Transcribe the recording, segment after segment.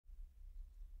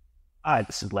Hi,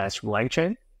 this is Lance from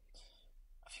LangChain.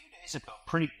 A few days ago, a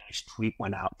pretty nice tweet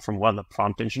went out from one of the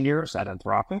prompt engineers at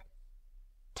Anthropic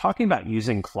talking about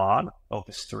using Claude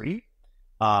Opus 3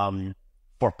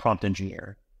 for prompt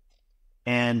engineering.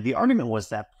 And the argument was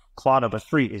that Claude Opus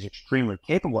 3 is extremely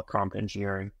capable at prompt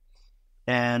engineering,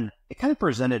 and it kind of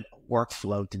presented a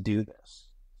workflow to do this.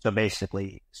 So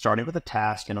basically, starting with a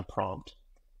task and a prompt,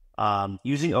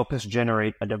 using Opus to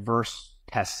generate a diverse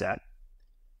test set,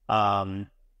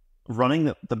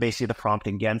 running the basically the prompt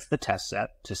against the test set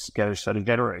to go study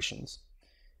generations,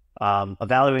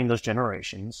 evaluating those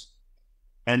generations,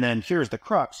 and then here's the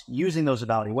crux, using those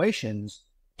evaluations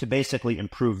to basically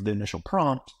improve the initial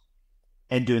prompt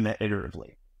and doing that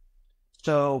iteratively.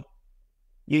 So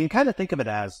you can kind of think of it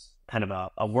as kind of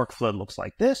a workflow that looks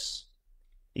like this.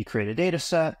 You create a data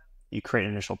set, you create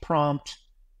an initial prompt,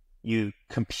 you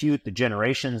compute the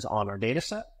generations on our data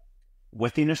set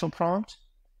with the initial prompt,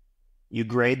 you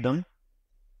grade them,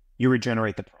 you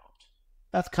regenerate the prompt.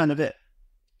 That's kind of it.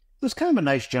 It's kind of a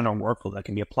nice general workflow that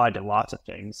can be applied to lots of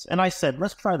things. And I said,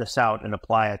 let's try this out and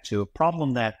apply it to a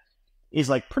problem that is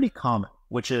like pretty common,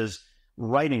 which is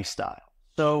writing style.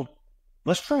 So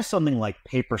let's try something like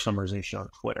paper summarization on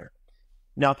Twitter.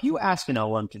 Now, if you ask an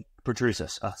LM to produce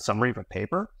a summary of a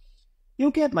paper,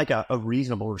 you'll get like a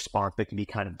reasonable response that can be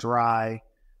kind of dry.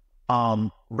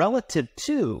 Relative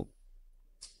to,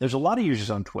 there's a lot of users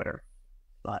on Twitter,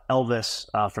 Elvis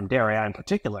from Dare AI in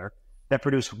particular, that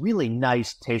produce really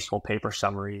nice, tasteful paper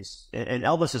summaries. And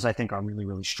Elvis's, I think, are really,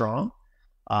 really strong.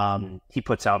 He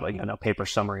puts out a paper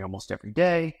summary almost every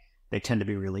day. They tend to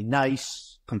be really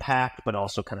nice, compact, but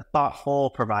also kind of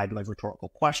thoughtful, provide like rhetorical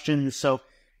questions. So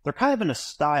they're kind of in a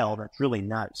style that's really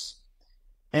nice.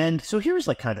 And so here's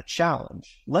like kind of a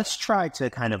challenge. Let's try to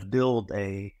kind of build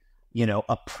a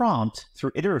prompt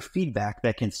through iterative feedback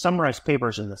that can summarize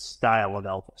papers in the style of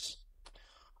Elvis.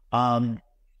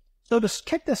 So to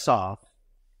kick this off,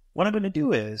 what I'm going to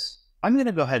do is I'm going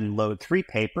to go ahead and load 3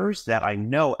 papers that I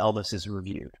know Elvis has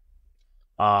reviewed.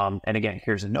 And again,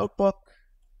 here's a notebook,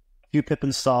 a few pip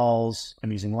installs.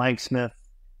 I'm using LangSmith,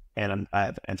 and I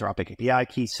have Anthropic API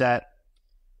key set.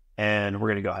 And we're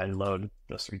going to go ahead and load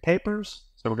those 3 papers.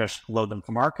 So we're going to load them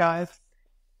from archive.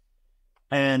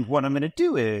 And what I'm going to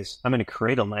do is I'm going to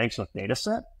create a LangSmith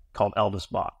dataset called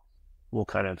ElvisBot. We'll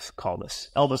kind of call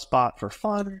this ElvisBot for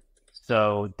fun.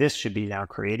 So this should be now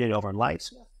created over in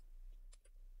LangSmith.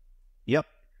 Yep,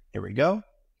 here we go.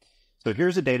 So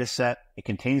here's a data set. It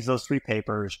contains those 3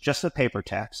 papers, just the paper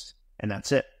text, and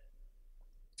that's it.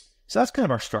 So that's kind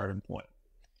of our starting point.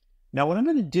 Now what I'm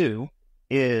going to do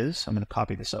is I'm going to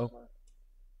copy this over,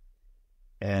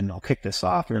 and I'll kick this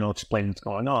off, and I'll explain what's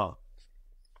going on.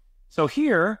 So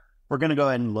here, we're going to go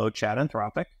ahead and load Chat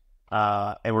Anthropic,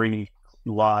 and we're going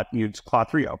to use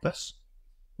Claude3 Opus.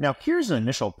 Now, here's an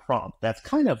initial prompt that's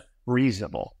kind of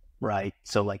reasonable, right?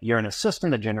 So like you're an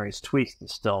assistant that generates tweets that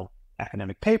distill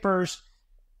academic papers.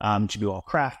 It should be well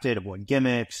crafted, avoid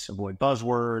gimmicks, avoid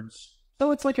buzzwords.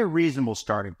 So it's like a reasonable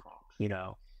starting prompt,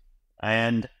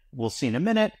 And we'll see in a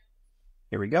minute.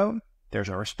 Here we go. There's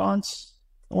our response.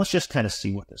 And let's just kind of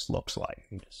see what this looks like.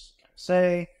 You just kind of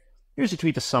say, here's a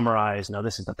tweet to summarize. Now,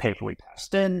 this is the paper we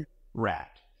passed in.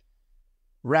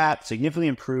 RAT significantly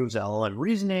improves LLM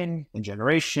reasoning and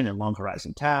generation and long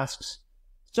horizon tasks.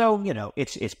 So,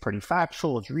 it's pretty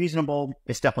factual. It's reasonable.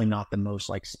 It's definitely not the most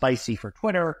like spicy for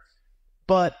Twitter,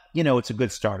 but it's a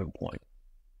good starting point.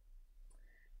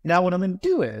 Now, what I'm going to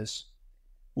do is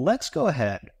let's go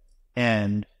ahead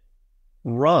and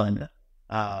run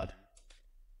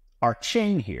our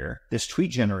chain here, this tweet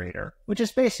generator, which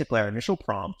is basically our initial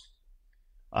prompt,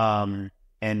 and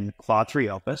Claude3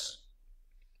 Opus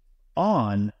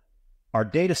on our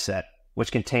data set,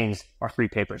 which contains our 3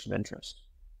 papers of interest.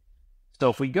 So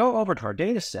if we go over to our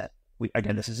data set,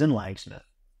 again, this is in LangSmith.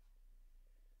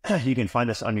 You can find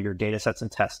this under your data sets and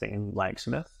testing in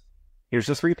LangSmith. Here's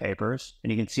the 3 papers,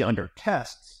 and you can see under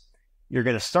tests, you're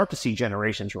going to start to see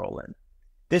generations roll in.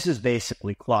 This is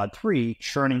basically Claude3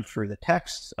 churning through the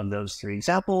texts of those 3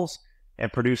 examples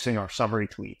and producing our summary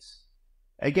tweets.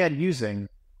 Again, using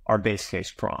our base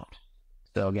case prompt.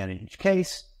 So again, in each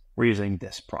case, we're using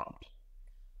this prompt.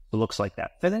 It looks like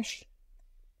that finished.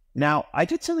 Now, I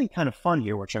did something kind of fun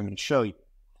here, which I'm going to show you.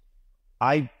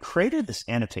 I created this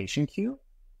annotation queue,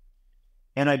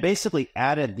 and I basically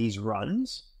added these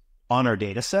runs on our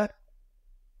data set,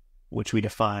 which we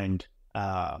defined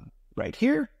right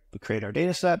here. We create our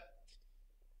data set.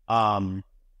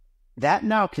 That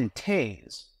now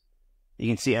contains, you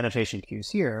can see annotation queues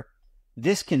here.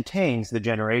 This contains the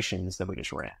generations that we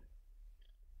just ran.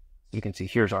 You can see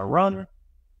here's our run.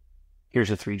 Here's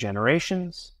the 3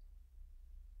 generations.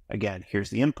 Again, here's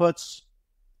the inputs.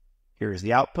 Here's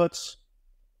the outputs.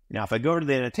 Now, if I go to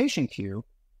the annotation queue,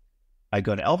 I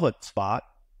go to Elva spot.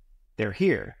 They're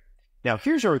here. Now,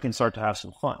 here's where we can start to have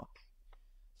some fun.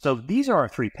 So these are our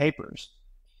 3 papers.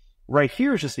 Right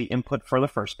here is just the input for the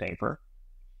first paper,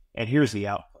 and here's the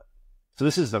output. So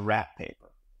this is the rat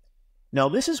paper. Now,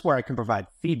 this is where I can provide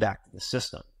feedback to the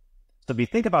system. So if you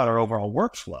think about our overall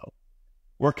workflow,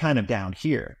 we're kind of down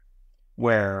here,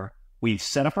 where we've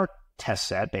set up our test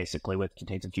set, basically, which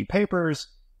contains a few papers,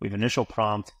 we've initial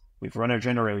prompt, we've run our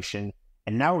generation,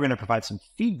 and now we're going to provide some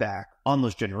feedback on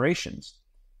those generations.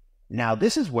 Now,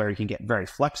 this is where you can get very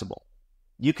flexible.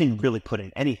 You can really put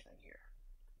in anything here.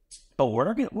 But what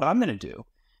I'm going to do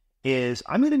is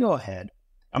I'm going to go ahead,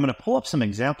 I'm going to pull up some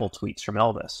example tweets from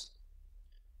Elvis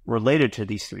related to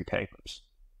these 3 papers.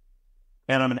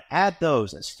 And I'm going to add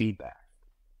those as feedback.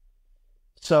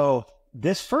 So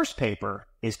this first paper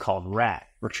is called RAT,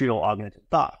 Retrieval Augmented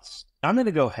Thoughts. I'm going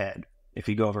to go ahead, if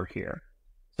you go over here.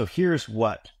 So here's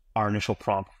what our initial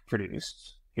prompt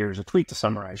produced. Here's a tweet to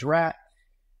summarize RAT.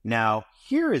 Now,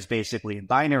 here is basically a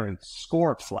binary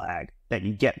score flag that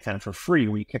you get kind of for free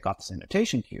when you kick off this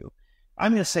annotation queue.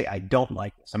 I'm going to say I don't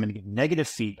like this. I'm going to give negative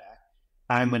feedback.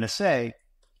 I'm going to say,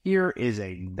 here is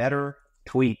a better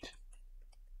tweet.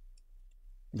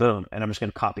 Boom. And I'm just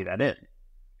going to copy that in.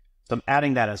 So I'm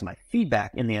adding that as my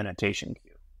feedback in the annotation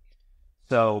queue.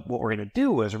 So what we're going to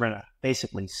do is we're going to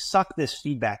basically suck this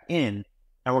feedback in,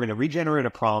 and we're going to regenerate a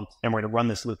prompt, and we're going to run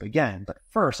this loop again. But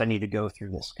first, I need to go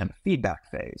through this kind of feedback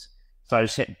phase. So I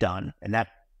just hit done, and that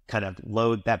kind of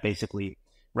that basically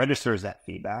registers that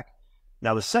feedback.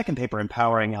 Now, the second paper,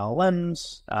 Empowering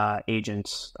LLMs,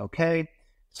 Agents, okay.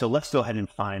 So let's go ahead and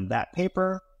find that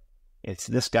paper. It's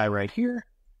this guy right here,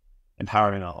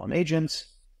 Empowering LLM Agents.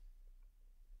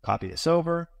 Copy this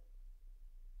over.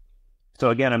 So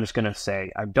again, I'm just going to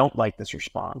say, I don't like this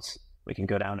response. We can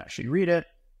go down and actually read it.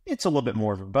 It's a little bit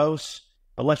more verbose,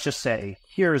 but let's just say,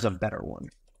 here's a better one.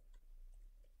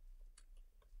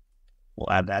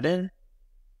 We'll add that in.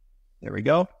 There we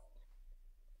go.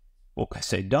 We'll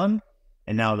say done.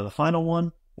 And now to the final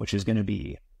one, which is going to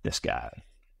be this guy.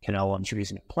 Can LLMs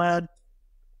reason in Plaid?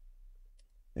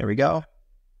 There we go.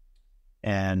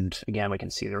 And again, we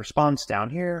can see the response down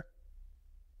here.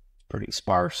 Pretty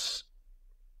sparse.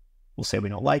 We'll say we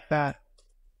don't like that.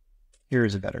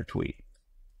 Here's a better tweet.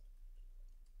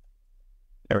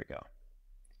 There we go.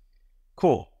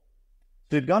 Cool.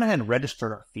 So we've gone ahead and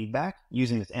registered our feedback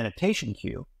using this annotation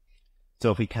queue.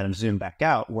 So if we kind of zoom back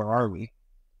out, where are we?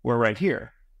 We're right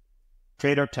here.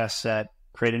 Create our test set,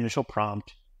 create initial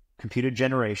prompt, computed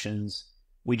generations.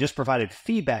 We just provided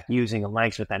feedback using a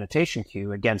LangSmith Annotation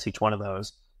Queue against each one of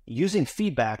those, using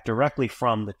feedback directly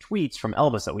from the tweets from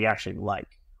Elvis that we actually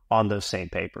like on those same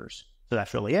papers. So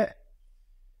that's really it.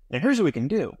 And here's what we can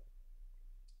do.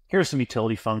 Here's some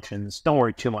utility functions. Don't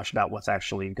worry too much about what's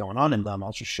actually going on in them.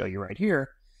 I'll just show you right here.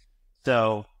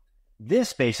 So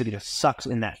this basically just sucks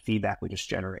in that feedback we just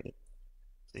generated.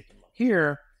 So you can look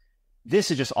here.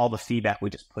 This is just all the feedback we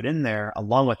just put in there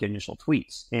along with the initial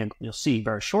tweets. And you'll see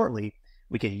very shortly,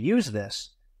 we can use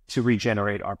this to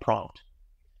regenerate our prompt.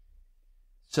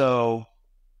 So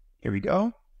here we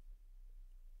go.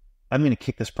 I'm going to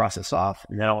kick this process off,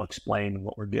 and then I'll explain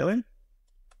what we're doing.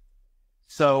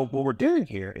 So what we're doing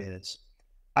here is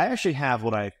I actually have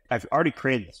I've already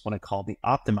created this, what I call the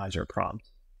optimizer prompt.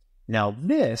 Now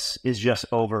this is just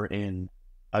over in,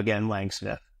 again,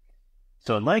 LangSmith.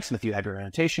 So in LangSmith, you have your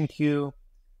annotation queue,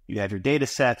 you have your data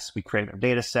sets. We created our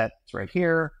data set. It's right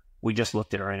here. We just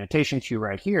looked at our annotation queue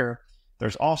right here.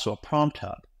 There's also a prompt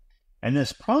hub. And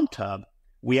this prompt hub,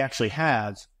 we actually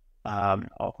have, I'll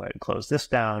go ahead and close this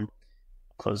down.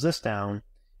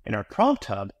 In our prompt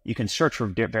hub, you can search for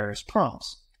various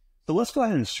prompts. So let's go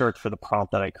ahead and search for the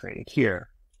prompt that I created here.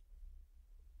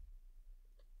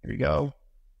 Here we go.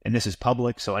 And this is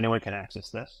public, so anyone can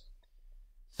access this.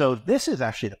 So this is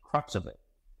actually the crux of it.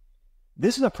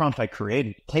 This is a prompt I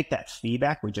created to take that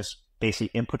feedback we just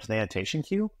basically input to the annotation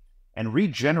queue and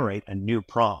regenerate a new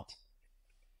prompt.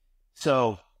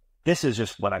 So this is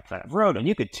just what I kind of wrote, and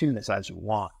you could tune this as you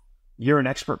want. You're an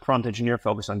expert prompt engineer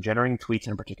focused on generating tweets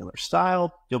in a particular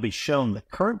style. You'll be shown the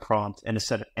current prompt and a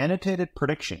set of annotated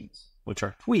predictions, which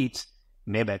are tweets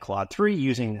made by Claude3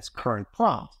 using this current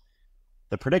prompt.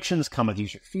 The predictions come with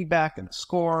user feedback and a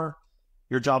score.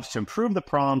 Your job is to improve the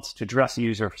prompt to address the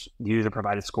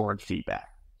user-provided score and feedback.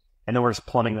 And then we're just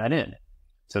plumbing that in.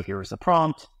 So here's the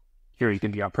prompt. Here you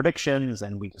can be our predictions,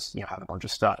 and we just have a bunch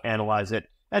of stuff, analyze it.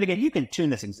 And again, you can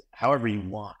tune this however you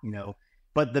want,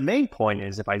 But the main point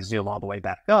is, if I zoom all the way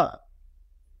back up,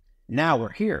 now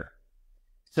we're here.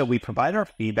 So we provide our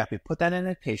feedback. We put that in an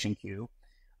annotation queue.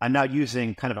 I'm now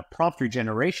using kind of a prompt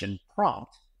regeneration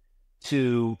prompt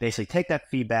to basically take that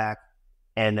feedback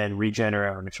and then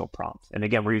regenerate our initial prompt. And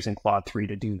again, we're using Claude3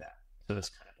 to do that. So it's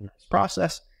kind of a nice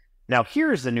process. Now,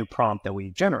 here's the new prompt that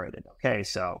we generated. Okay,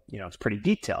 so, it's pretty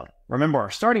detailed. Remember, our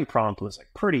starting prompt was like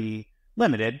pretty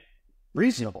limited,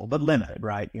 reasonable, but limited,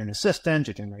 right? You're an assistant,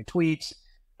 you generate tweets,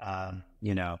 and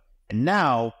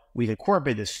now we've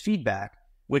incorporated this feedback,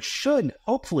 which should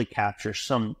hopefully capture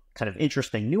some kind of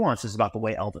interesting nuances about the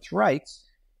way Elvis writes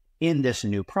in this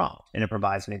new prompt. And it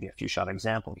provides maybe a few shot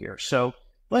example here. So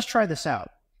let's try this out.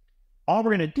 All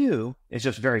we're going to do is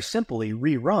just very simply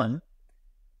rerun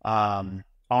on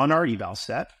our eval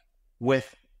set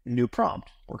with new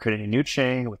prompt. We're creating a new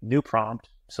chain with new prompt.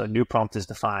 So new prompt is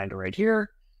defined right here.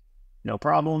 No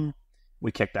problem.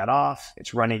 We kick that off.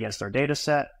 It's running against our data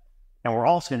set. And we're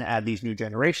also going to add these new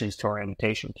generations to our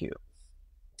annotation queue.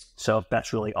 So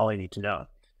that's really all you need to know.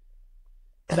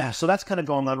 So that's kind of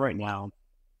going on right now.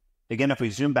 Again, if we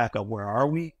zoom back up, where are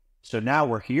we? So now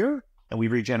we're here and we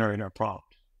regenerate our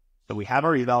prompt. So we have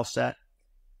our eval set.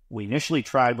 We initially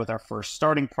tried with our first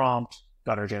starting prompt,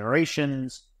 got our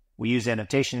generations. We used the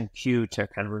annotation queue to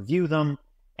kind of review them.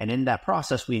 And in that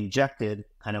process, we injected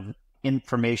kind of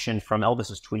information from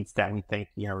Elvis's tweets that we think,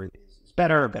 is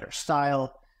better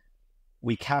style.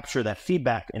 We capture that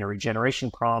feedback in a regeneration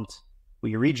prompt.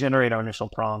 We regenerate our initial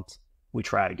prompt. We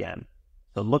try it again.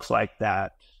 So it looks like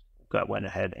that went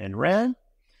ahead and ran.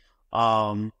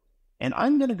 And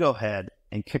I'm going to go ahead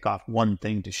and kick off one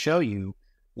thing to show you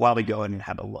while we go ahead and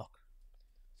have a look.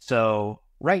 So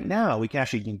right now, we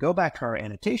can go back to our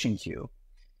annotation queue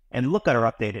and look at our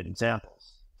updated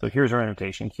examples. So here's our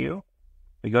annotation queue.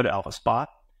 We go to AlphaSpot.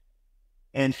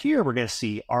 And here we're going to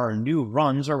see our new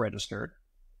runs are registered.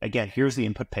 Again, here's the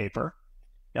input paper.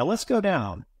 Now let's go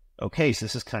down. Okay, so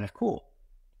this is kind of cool.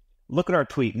 Look at our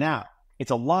tweet now.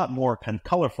 It's a lot more kind of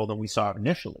colorful than we saw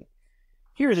initially.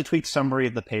 Here's a tweet summary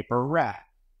of the paper rat.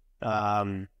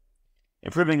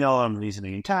 Improving the LLM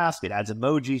reasoning task. It adds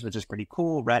emojis, which is pretty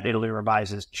cool. Rat Italy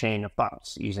revises chain of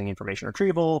thoughts using information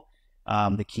retrieval,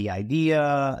 the key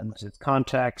idea, unless it's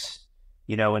context,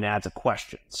 and adds a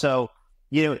question. So,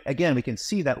 again, we can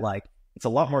see that it's a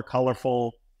lot more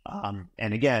colorful.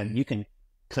 And again, you can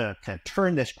kind of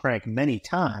turn this crank many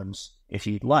times if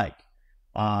you'd like.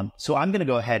 So I'm going to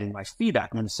go ahead in my feedback.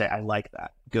 I'm going to say, I like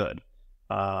that. Good.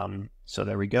 So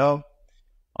there we go.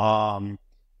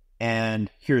 And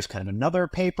here's kind of another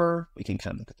paper. We can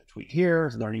kind of look at the tweet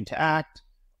here, learning to act.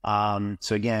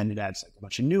 So again, it adds a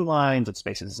bunch of new lines. It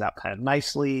spaces this out kind of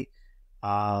nicely.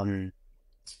 And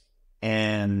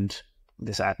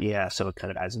this app, so it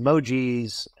kind of adds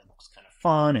emojis. It looks kind of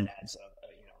fun and adds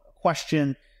a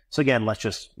question. So again, let's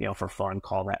just, for fun,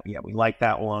 call that, we like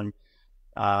that one.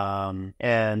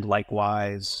 And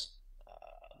likewise,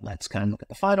 let's kind of look at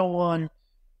the final one.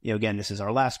 Again, this is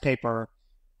our last paper.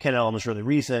 Can elements really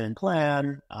reason and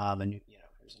plan? And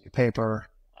here's a new paper.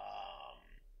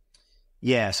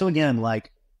 So again,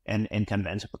 and kind of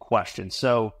ends up a question.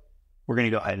 So we're going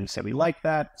to go ahead and say we like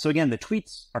that. So again, the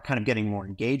tweets are kind of getting more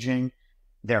engaging.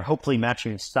 They're hopefully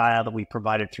matching the style that we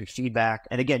provided through feedback.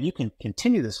 And again, you can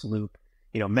continue this loop,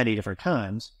 many different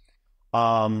times.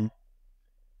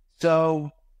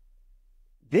 So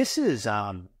this is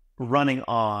running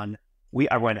on,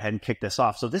 I went ahead and kicked this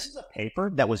off. So this is a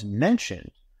paper that was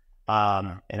mentioned,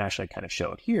 and actually I kind of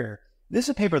show it here. This is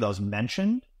a paper that was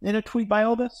mentioned in a tweet by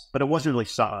Elvis, but it wasn't really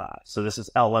saw. So this is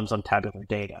LLMs on tabular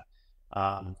data.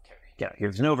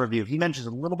 Here's an overview. He mentions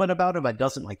a little bit about it, but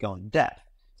doesn't go in depth.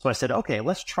 So I said, okay,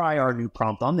 let's try our new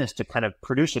prompt on this to kind of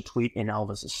produce a tweet in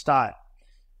Elvis's style.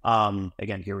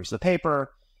 Again, here was the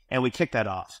paper, and we kicked that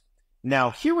off.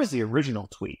 Now, here was the original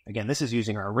tweet. Again, this is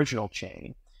using our original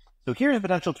chain. So here's a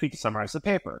potential tweet to summarize the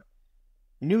paper.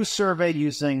 New survey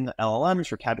using LLMs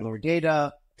for tabular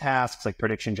data, tasks like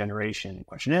prediction generation and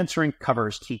question answering,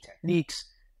 covers key techniques.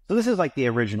 So this is the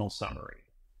original summary.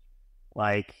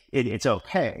 It's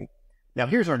okay. Now,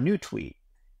 here's our new tweet.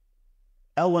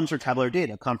 LLMs for tabular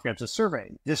data, comprehensive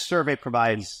survey. This survey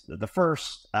provides the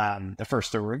first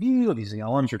review of using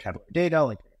LLMs for tabular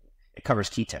data. It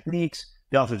covers key techniques.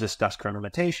 The authors discuss current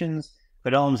limitations,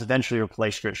 but LLMs eventually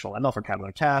replace traditional ML for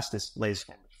tabular tasks. This lays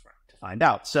to find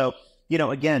out. So,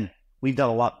 again, we've done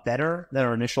a lot better than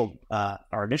our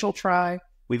initial try.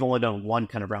 We've only done one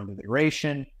kind of round of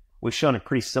iteration. We've shown a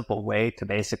pretty simple way to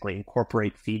basically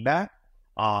incorporate feedback.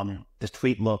 This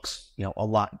tweet looks, a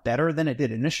lot better than it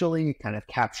did initially. It kind of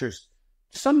captures,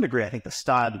 to some degree, I think, the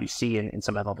style that we see in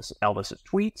some of Elvis's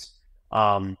tweets.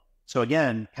 So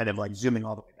again, kind of zooming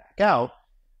all the way back out,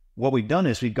 what we've done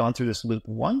is we've gone through this loop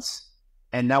once,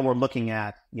 And now we're looking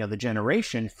at, the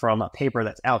generation from a paper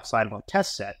that's outside of our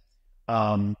test set,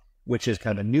 which is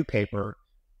kind of a new paper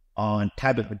on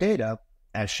tabular data,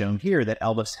 as shown here, that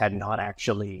Elvis had not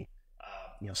actually,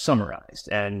 summarized.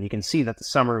 And you can see that the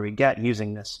summary we get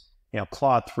using this,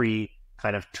 Claude3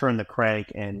 kind of turn the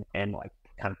crank and like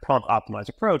kind of prompt optimized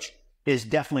approach is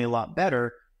definitely a lot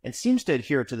better and seems to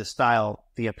adhere to the style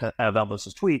of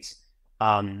Elvis's tweets,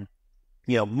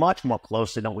 much more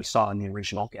closely than we saw in the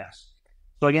original guess.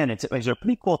 So again, it's a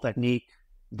pretty cool technique,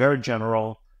 very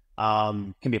general,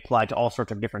 can be applied to all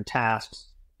sorts of different tasks.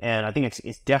 And I think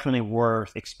it's definitely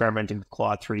worth experimenting with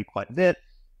Claude3 quite a bit,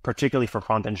 particularly for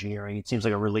prompt engineering. It seems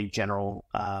like a really general,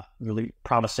 really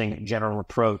promising general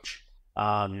approach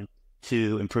to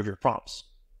improve your prompts.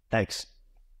 Thanks.